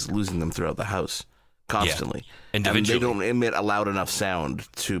 is losing them throughout the house constantly. Yeah. Individually. And they don't emit a loud enough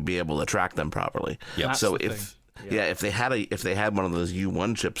sound to be able to track them properly. Yep. So if they had one of those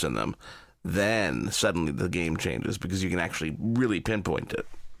U1 chips in them, then suddenly the game changes because you can actually really pinpoint it.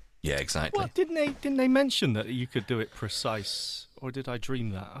 Yeah, exactly. Well, didn't they mention that you could do it precise, or did I dream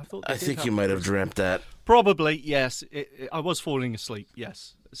that? I think you might have dreamt that. Probably, yes. I was falling asleep.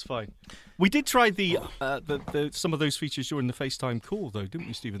 Yes, it's fine. We did try the some of those features during the FaceTime call, though, didn't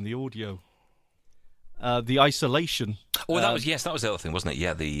we, Stephen? The audio, the isolation. Oh, that was the other thing, wasn't it?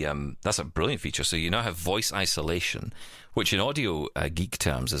 Yeah, that's a brilliant feature. So you now have voice isolation, which in audio geek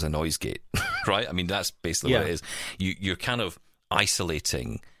terms is a noise gate, right? I mean, that's basically what it is. You're kind of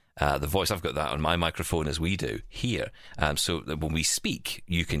isolating the voice. I've got that on my microphone as we do here. So that when we speak,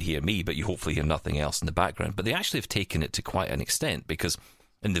 you can hear me, but you hopefully hear nothing else in the background. But they actually have taken it to quite an extent, because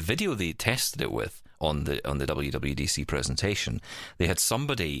in the video they tested it with on the WWDC presentation, they had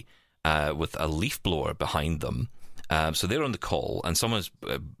somebody with a leaf blower behind them. So they're on the call, and someone's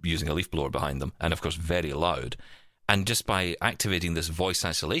using a leaf blower behind them, and of course very loud. And just by activating this voice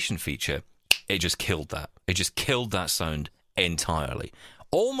isolation feature, it just killed that. It just killed that sound entirely.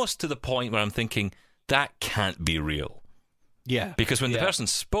 Almost to the point where I'm thinking, that can't be real. Yeah. Because when the person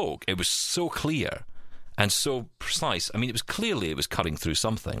spoke, it was so clear and so precise. I mean, it was cutting through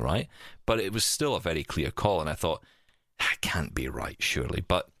something, right? But it was still a very clear call, and I thought, that can't be right, surely.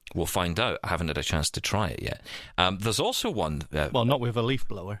 But we'll find out. I haven't had a chance to try it yet. There's also one... well, not with a leaf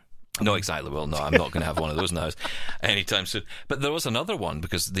blower. No, exactly. Well, no, I'm not going to have one of those now anytime soon. But there was another one,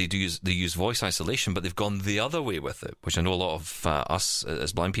 because they use voice isolation, but they've gone the other way with it, which I know a lot of us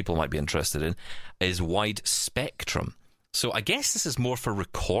as blind people might be interested in, is wide spectrum. So I guess this is more for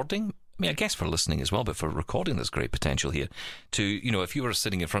recording. I mean, I guess for listening as well, but for recording, there's great potential here. To, if you were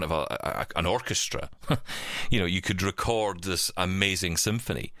sitting in front of an orchestra, you could record this amazing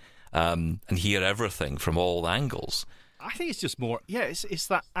symphony and hear everything from all angles. I think it's just more, it's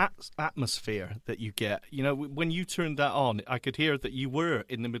that atmosphere that you get. When you turned that on, I could hear that you were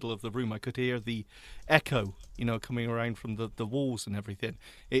in the middle of the room. I could hear the echo, coming around from the walls and everything.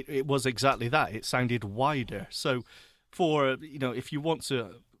 It was exactly that. It sounded wider. So for, if you want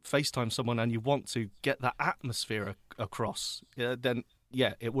to FaceTime someone and you want to get that atmosphere across, then,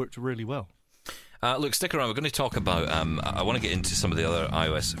 it worked really well. Look, stick around. We're going to talk about... I want to get into some of the other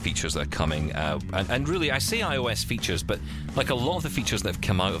iOS features that are coming. And really, I say iOS features, but like a lot of the features that have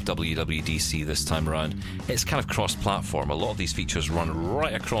come out of WWDC this time around, it's kind of cross-platform. A lot of these features run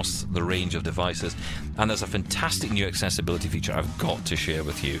right across the range of devices. And there's a fantastic new accessibility feature I've got to share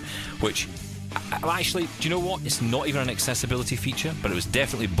with you, which... Actually, do you know what? It's not even an accessibility feature, but it was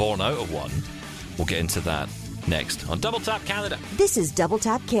definitely born out of one. We'll get into that next on Double Tap Canada. This is Double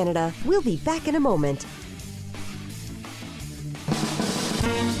Tap Canada. We'll be back in a moment.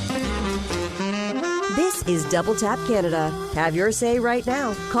 This is Double Tap Canada. Have your say right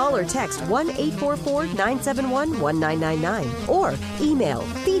now. Call or text 1-844-971-1999 or email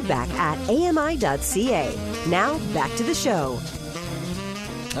feedback@ami.ca. Now, back to the show.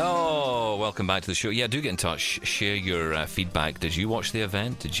 Oh, welcome back to the show. Yeah, do get in touch. Share your feedback. Did you watch the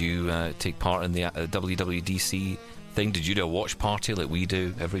event? Did you take part in the WWDC thing? Did you do a watch party like we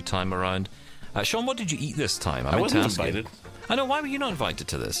do every time around? Sean, what did you eat this time? I wasn't invited. I know. Why were you not invited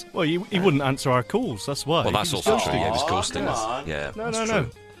to this? Well, he wouldn't answer our calls. That's why. Well, that's also true. Yeah, he was ghosting us. Yeah, No.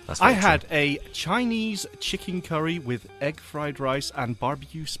 I had a Chinese chicken curry with egg fried rice and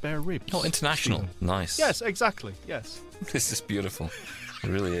barbecue spare ribs. Oh, international. Stephen. Nice. Yes, exactly. Yes. This is beautiful. It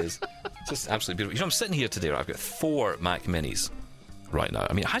really is. Just absolutely beautiful. I'm sitting here today, right? I've got 4 Mac Minis right now.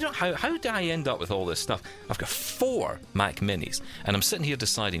 I mean, how did I end up with all this stuff? I've got 4 Mac Minis, and I'm sitting here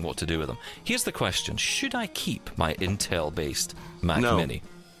deciding what to do with them. Here's the question. Should I keep my Intel-based Mac Mini?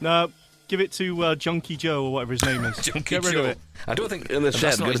 No. Give it to Junkie Joe or whatever his name is. Get rid of it. I don't think... In the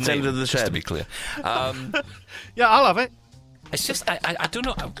shed. Not his name, to the shed. Just to be clear. Yeah, I'll have it. It's just, I don't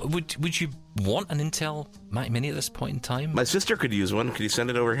know. Would you want an Intel Mac Mini at this point in time? My sister could use one. Could you send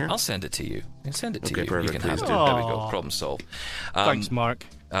it over here? I'll send it to you. I'll send it to you. Perfect, you can have it. please There we go. Problem solved. Thanks, Mark.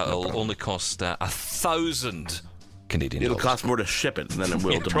 It'll only cost 1,000 Canadian dollars. It'll cost more to ship it than it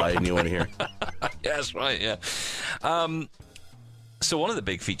will to buy a new one here. Yeah, that's right, yeah. So one of the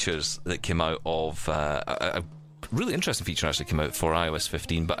big features that came out of... a really interesting feature actually came out for iOS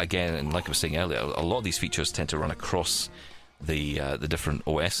 15, but again, and like I was saying earlier, a lot of these features tend to run across the different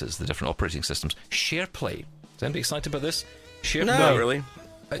OSs, the different operating systems. SharePlay. Is anybody excited about this? SharePlay. No, not really.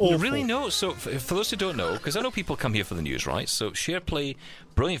 Really, no. So for those who don't know, because I know people come here for the news, right? So SharePlay,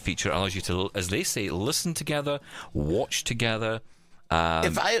 brilliant feature, allows you to, as they say, listen together, watch together.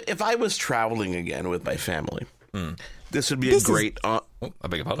 If I was traveling again with my family, this would be a great... I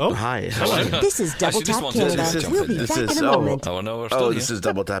beg your pardon? Oh, hi. This is Double Tap Canada. We'll be back in a moment. Oh, no, we're still here. This is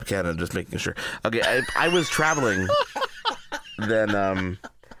Double Tap Canada, just making sure. Okay, I was traveling, then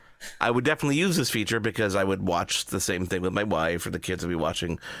I would definitely use this feature because I would watch the same thing with my wife, or the kids would be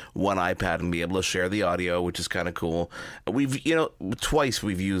watching one iPad and be able to share the audio, which is kind of cool. Twice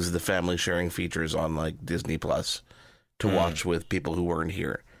we've used the family sharing features on like Disney Plus to watch with people who weren't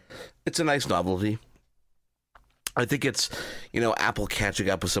here. It's a nice novelty. I think it's, Apple catching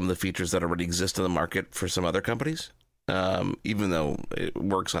up with some of the features that already exist in the market for some other companies, even though it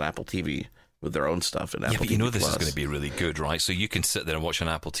works on Apple TV with their own stuff. And Apple TV this Plus. is going to be really good, right? So you can sit there and watch an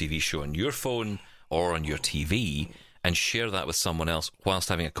Apple TV show on your phone or on your TV and share that with someone else whilst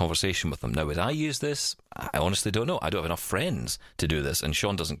having a conversation with them. Now, would I use this? I honestly don't know. I don't have enough friends to do this, and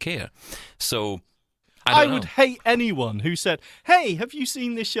Sean doesn't care. So I would hate anyone who said, "Hey, have you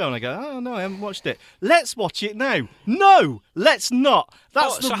seen this show?" And I go, "Oh, no, I haven't watched it. Let's watch it now." No, let's not.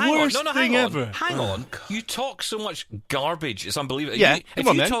 That's the worst thing ever. Hang on. You talk so much garbage. It's unbelievable. Yeah,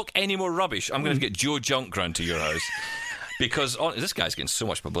 if you talk any more rubbish, I'm going to get Joe Junk round to your house. Because this guy's getting so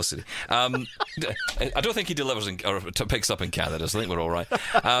much publicity. I don't think he delivers or picks up in Canada, so I think we're all right.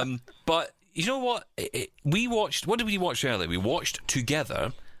 But you know what? We watched... What did we watch earlier? We watched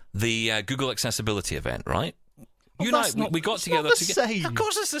together the Google Accessibility event, right? You and I, we got together. Of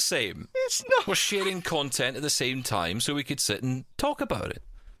course it's the same. It's not. We're sharing content at the same time so we could sit and talk about it.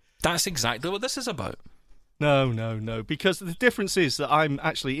 That's exactly what this is about. No, because the difference is that I'm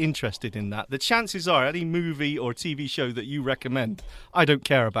actually interested in that. The chances are any movie or TV show that you recommend, I don't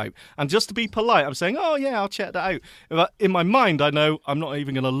care about. And just to be polite, I'm saying, oh yeah, I'll check that out. In my mind, I know I'm not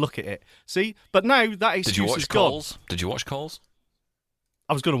even going to look at it. See? But now that excuse is gone. Did you watch Calls?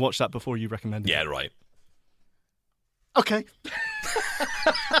 I was going to watch that before you recommended it. Yeah, right. Okay.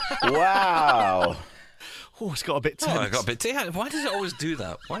 Wow. Oh, it's got a bit tense. I got a bit tense. Why does it always do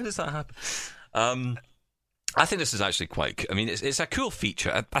that? Why does that happen? I think this is actually quite... I mean, it's a cool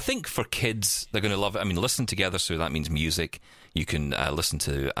feature. I think for kids, they're going to love it. I mean, listen together, so that means music. You can listen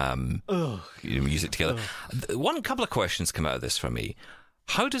to music together. One couple of questions come out of this for me.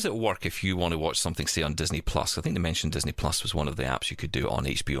 How does it work if you want to watch something, say, on Disney Plus? I think they mentioned Disney Plus was one of the apps you could do on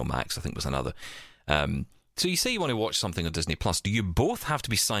HBO Max. I think was another. So you say you want to watch something on Disney Plus. Do you both have to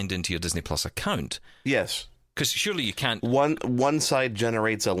be signed into your Disney Plus account? Yes. Because surely you can't... One side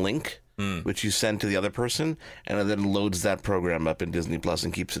generates a link, which you send to the other person, and it then loads that program up in Disney Plus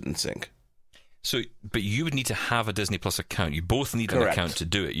and keeps it in sync. So, but you would need to have a Disney Plus account. You both need an account to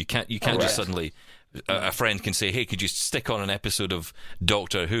do it. You can't just suddenly... A friend can say, "Hey, could you stick on an episode of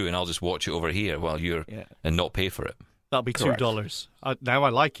Doctor Who, and I'll just watch it over here while you're and not pay for it." That'll be $2. Now I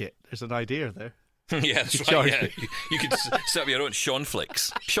like it. There's an idea there. Yeah, that's right. Yeah. You could set up your own Sean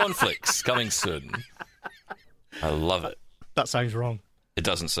Flicks. Sean Flicks coming soon. I love it. That sounds wrong. It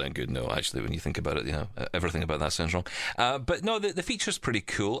doesn't sound good, no, actually, when you think about it. Everything about that sounds wrong. But no, the feature's pretty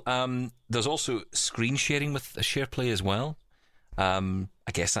cool. There's also screen sharing with SharePlay as well.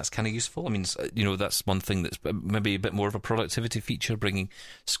 I guess that's kind of useful. I mean, that's one thing that's maybe a bit more of a productivity feature, bringing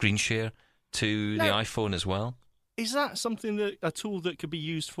screen share to the iPhone as well. Is that a tool that could be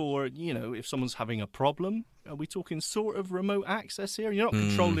used for, if someone's having a problem? Are we talking sort of remote access here? You're not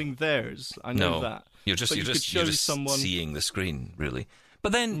controlling theirs. I know that. You're just seeing the screen, really.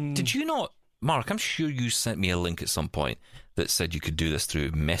 But then, did you not, Mark? I'm sure you sent me a link at some point that said you could do this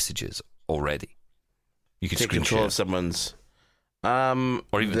through messages already. You could take control of someone's.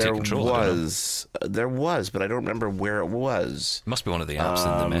 Or even take control. There was, but I don't remember where it was. It must be one of the apps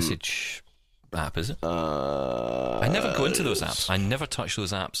in the message app, is it? I never go into those apps. I never touch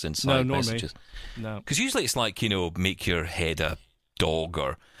those apps inside messages. No, because usually it's like make your head a dog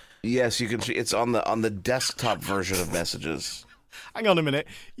or. Yes, you can. It's on the desktop version of messages. Hang on a minute.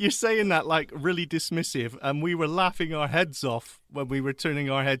 You're saying that like really dismissive, and we were laughing our heads off when we were turning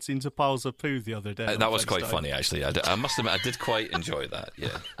our heads into piles of poo the other day. That was quite funny, actually. I must admit, I did quite enjoy that.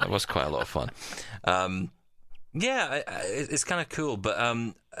 Yeah, that was quite a lot of fun. It's kind of cool, but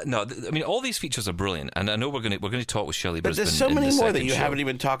no, I mean, all these features are brilliant, and I know we're going to talk with Shelley Brisbane. But there's so many more that you show. haven't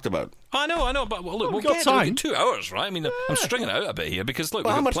even talked about. I know, but look, we'll get time. 2 hours, right? I mean, I'm stringing it out a bit here because look,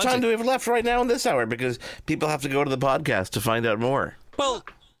 how much time do we have left right now in this hour? Because people have to go to the podcast to find out more. Well,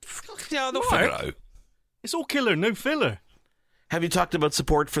 yeah, they'll figure it out. It's all killer, no filler. Have you talked about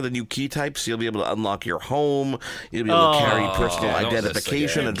support for the new key types? You'll be able to unlock your home. You'll be able to carry personal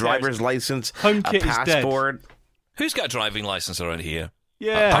identification, a driver's license, a passport. Who's got a driving license around here?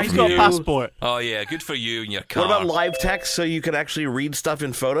 Yeah, I've got a passport. Oh, yeah, good for you and your car. What about live text so you can actually read stuff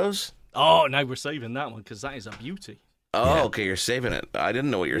in photos? Oh, now we're saving that one because that is a beauty. Oh, okay, you're saving it. I didn't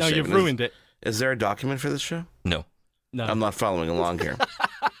know what you're saving. No, you've ruined it. Is there a document for this show? No. I'm not following along here.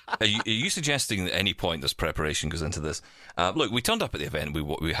 Are you suggesting that at any point there's preparation goes into this? Look, we turned up at the event.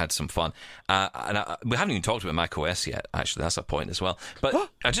 We had some fun, and we haven't even talked about macOS yet. Actually, that's a point as well. But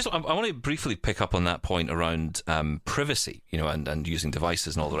I want to briefly pick up on that point around privacy, and using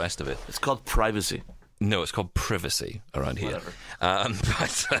devices and all the rest of it. It's called privacy. No, it's called privacy around here.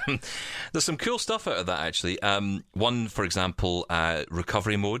 But there's some cool stuff out of that, actually. One, for example,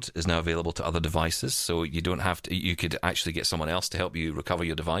 recovery mode is now available to other devices, so you don't have to. You could actually get someone else to help you recover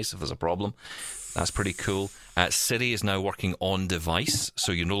your device if there's a problem. That's pretty cool. Siri is now working on device,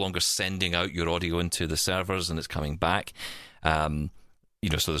 so you're no longer sending out your audio into the servers and it's coming back. So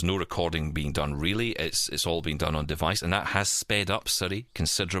there's no recording being done really. It's all being done on device, and that has sped up Siri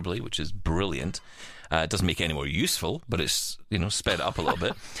considerably, which is brilliant. It doesn't make it any more useful, but it's sped up a little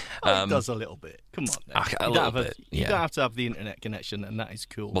bit. It does a little bit. Come on, then. A little bit. You don't have to have the internet connection, and that is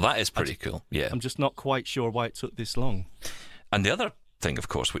cool. Well, that is pretty cool. Yeah, I'm just not quite sure why it took this long. And the other thing, of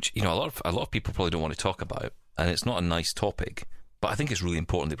course, which a lot of people probably don't want to talk about, and it's not a nice topic, but I think it's really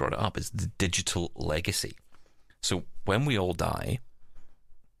important they brought it up, is the digital legacy. So when we all die.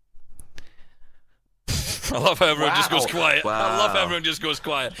 I love how everyone just goes quiet. Wow. I love how everyone just goes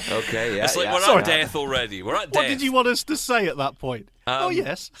quiet. Okay, yeah. It's like we're at death already. We're at death. What did you want us to say at that point?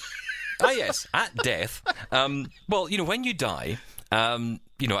 Yes. Yes, at death. Well, when you die, I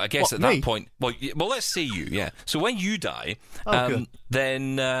guess at that point. Well, let's say you. Yeah. So when you die,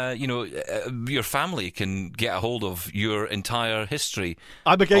 then your family can get a hold of your entire history.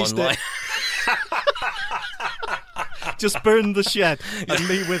 I'm against online. it. Just burn the shed and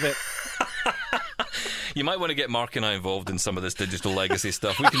me with it. You might want to get Mark and I involved in some of this digital legacy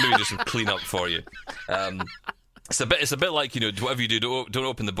stuff. We can maybe do some clean up for you. It's a bit like whatever you do, don't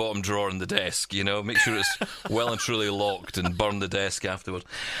open the bottom drawer in the desk. Make sure it's well and truly locked and burn the desk afterwards.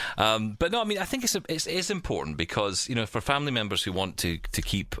 But no, I mean, I think it is important because for family members who want to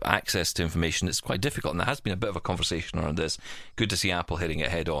keep access to information, it's quite difficult, and there has been a bit of a conversation around this. Good to see Apple hitting it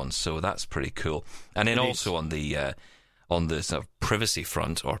head on, so that's pretty cool. And then also on the sort of privacy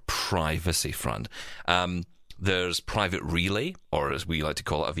front, there's Private Relay, or as we like to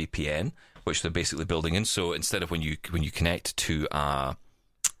call it, a VPN, which they're basically building in. So instead of when you connect to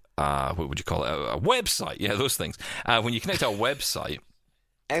what would you call it, a website, those things. When you connect to a website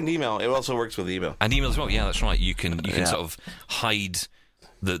and email, it also works with email and email as well. Yeah, that's right. You can sort of hide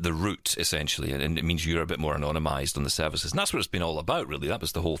the route essentially, and it means you're a bit more anonymized on the services. And that's what it's been all about, really. That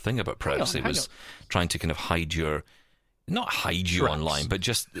was the whole thing about privacy, was trying to kind of hide your. Not hide you online, but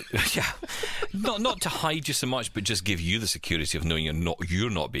just not to hide you so much, but just give you the security of knowing you're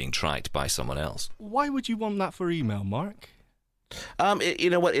not being tracked by someone else. Why would you want that for email, Mark? You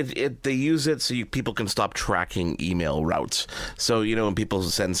know what? They use it so people can stop tracking email routes. So, when people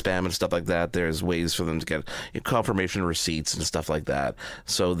send spam and stuff like that, there's ways for them to get confirmation receipts and stuff like that.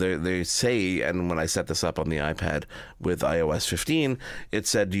 So they say, and when I set this up on the iPad with iOS 15, it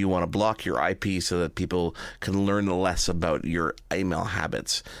said, do you want to block your IP so that people can learn less about your email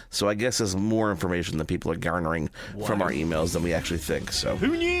habits? So I guess there's more information that people are garnering from our emails than we actually think. So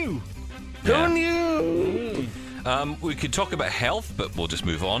who knew? Yeah. Who knew? We could talk about health, but we'll just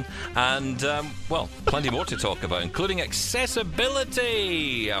move on. And, plenty more to talk about, including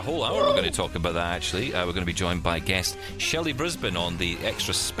accessibility. A whole hour we're going to talk about that, actually. We're going to be joined by guest Shelley Brisbane on the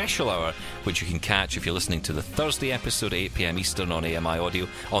extra special hour, which you can catch if you're listening to the Thursday episode, 8 p.m. Eastern on AMI Audio.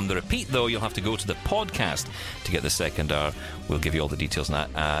 On the repeat, though, you'll have to go to the podcast to get the second hour. We'll give you all the details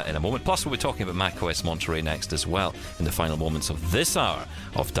on that in a moment. Plus, we'll be talking about macOS Monterey next as well in the final moments of this hour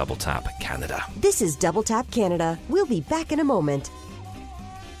of Double Tap Canada. This is Double Tap Canada. We'll be back in a moment.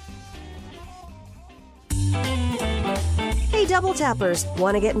 Hey, Double Tappers,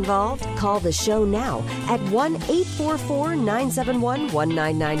 want to get involved? Call the show now at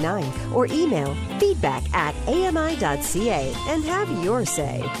 1-844-971-1999 or email feedback@ami.ca and have your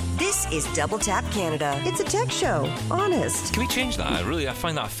say. This is Double Tap Canada. It's a tech show. Honest. Can we change that? I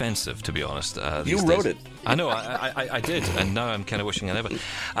find that offensive, to be honest. You wrote it. I know, I did, and now I'm kind of wishing I never.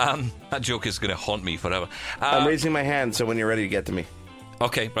 That joke is going to haunt me forever. I'm raising my hand, so when you're ready to get to me.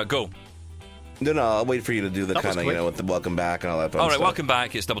 Okay, right, go. No, I'll wait for you to do the kind of, with the welcome back and all that fun stuff. All right, stuff. Welcome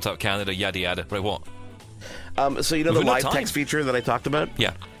back. It's Double Tap Canada, yada, yada. Right, what? So the live text feature that I talked about?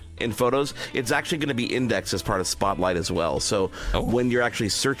 Yeah. In Photos, it's actually going to be indexed as part of Spotlight as well. So when you're actually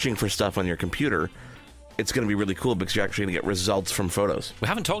searching for stuff on your computer, it's going to be really cool because you're actually going to get results from Photos. We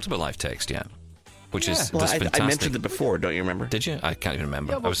haven't talked about live text yet. Which is well, fantastic. I mentioned it before, don't you remember? Did you? I can't even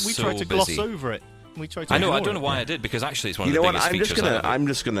remember. Yeah, I was we so tried to busy. gloss over it. We tried to I know. ignore I don't it. know why I did, because actually it's one You of know the what? biggest features. I'm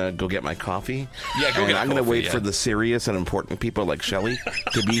just gonna go get my coffee. Yeah, go and get a I'm gonna coffee, wait yeah. for the serious and important people like Shelley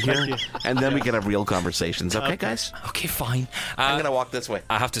to be here, and then we can have real conversations. Okay, guys? Okay, fine. I'm gonna walk this way.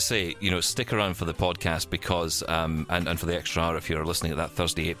 I have to say, stick around for the podcast because, and for the extra hour if you're listening at that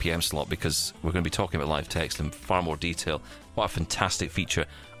Thursday 8 p.m. slot, because we're going to be talking about live text in far more detail. What a fantastic feature.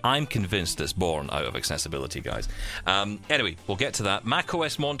 I'm convinced it's born out of accessibility, guys. Anyway, we'll get to that.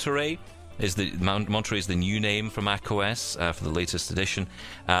 macOS Monterey is the new name for macOS for the latest edition.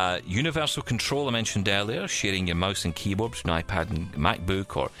 Universal Control I mentioned earlier, sharing your mouse and keyboard between iPad and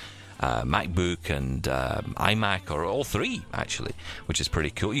MacBook, or MacBook and iMac, or all three, actually, which is pretty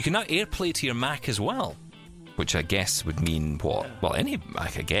cool. You can now AirPlay to your Mac as well, which I guess would mean what? Well, any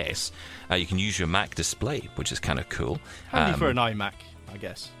Mac, I guess. You can use your Mac display, which is kind of cool. Handy for an iMac, I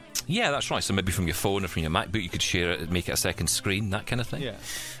guess. Yeah, that's right. So maybe from your phone or from your MacBook, you could share it, make it a second screen, that kind of thing. Yeah.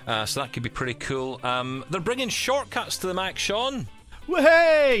 So that could be pretty cool. They're bringing shortcuts to the Mac, Sean.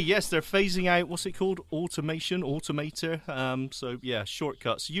 Hey! Yes, they're phasing out, what's it called? Automator. So, yeah,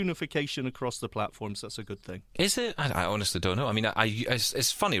 shortcuts. Unification across the platforms. That's a good thing. Is it? I honestly don't know. I mean,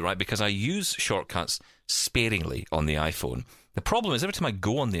 it's funny, right? Because I use shortcuts sparingly on the iPhone. The problem is every time I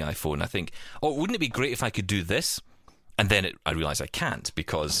go on the iPhone, I think, oh, wouldn't it be great if I could do this? And then I realise I can't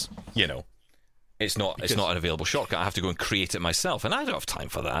because, it's not an available shortcut. I have to go and create it myself, and I don't have time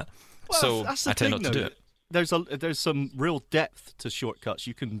for that. Well, so that's the I tend thing, not to though. do it. There's some real depth to shortcuts.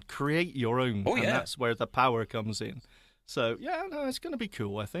 You can create your own, Oh, and yeah. that's where the power comes in. So, yeah, no, it's going to be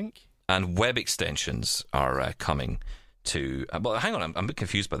cool, I think. And web extensions are coming to... well, hang on, I'm a bit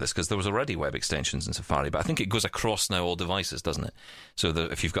confused by this because there was already web extensions in Safari, but I think it goes across now all devices, doesn't it? So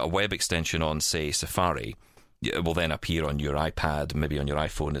if you've got a web extension on, say, Safari, it will then appear on your iPad, maybe on your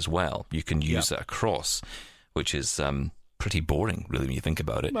iPhone as well. You can use it across, which is pretty boring, really, when you think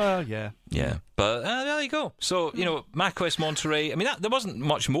about it. Well, yeah. Yeah, but there you go. So, macOS Monterey, I mean, there wasn't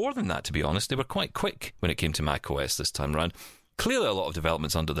much more than that, to be honest. They were quite quick when it came to macOS this time around. Clearly a lot of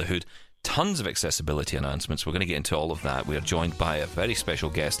developments under the hood. Tons of accessibility announcements. We're going to get into all of that. We are joined by a very special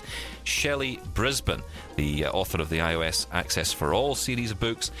guest, Shelley Brisbane, the author of the iOS Access for All series of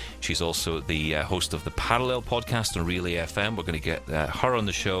books. She's also the host of the Parallel podcast on Relay FM. We're going to get her on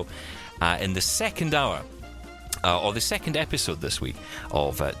the show in the second hour. Or the second episode this week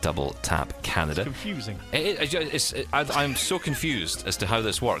of Double Tap Canada. Confusing. I'm so confused as to how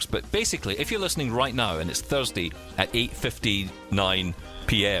this works. But basically, if you're listening right now and it's Thursday at 8:59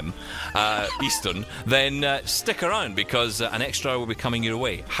 p.m. Eastern, then stick around because an extra hour will be coming your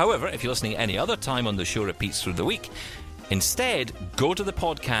way. However, if you're listening at any other time on the show repeats through the week, instead, go to the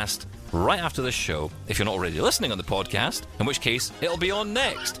podcast right after this show if you're not already listening on the podcast, in which case it'll be on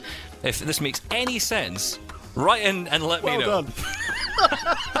next. If this makes any sense, write in and let me know. Well done.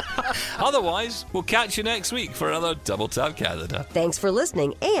 Otherwise, we'll catch you next week for another Double Tap Canada. Thanks for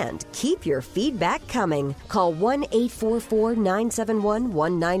listening, and keep your feedback coming. Call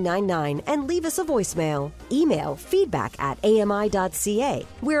 1-844-971-1999 and leave us a voicemail. Email feedback@ami.ca.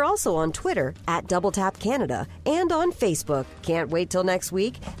 We're also on Twitter @DoubleTapCanada and on Facebook. Can't wait till next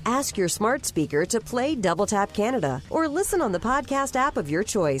week? Ask your smart speaker to play Double Tap Canada or listen on the podcast app of your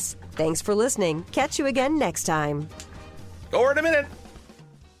choice. Thanks for listening. Catch you again next time. Over in a minute.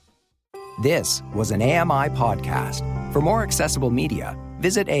 This was an AMI podcast. For more accessible media,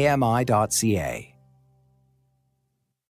 visit AMI.ca.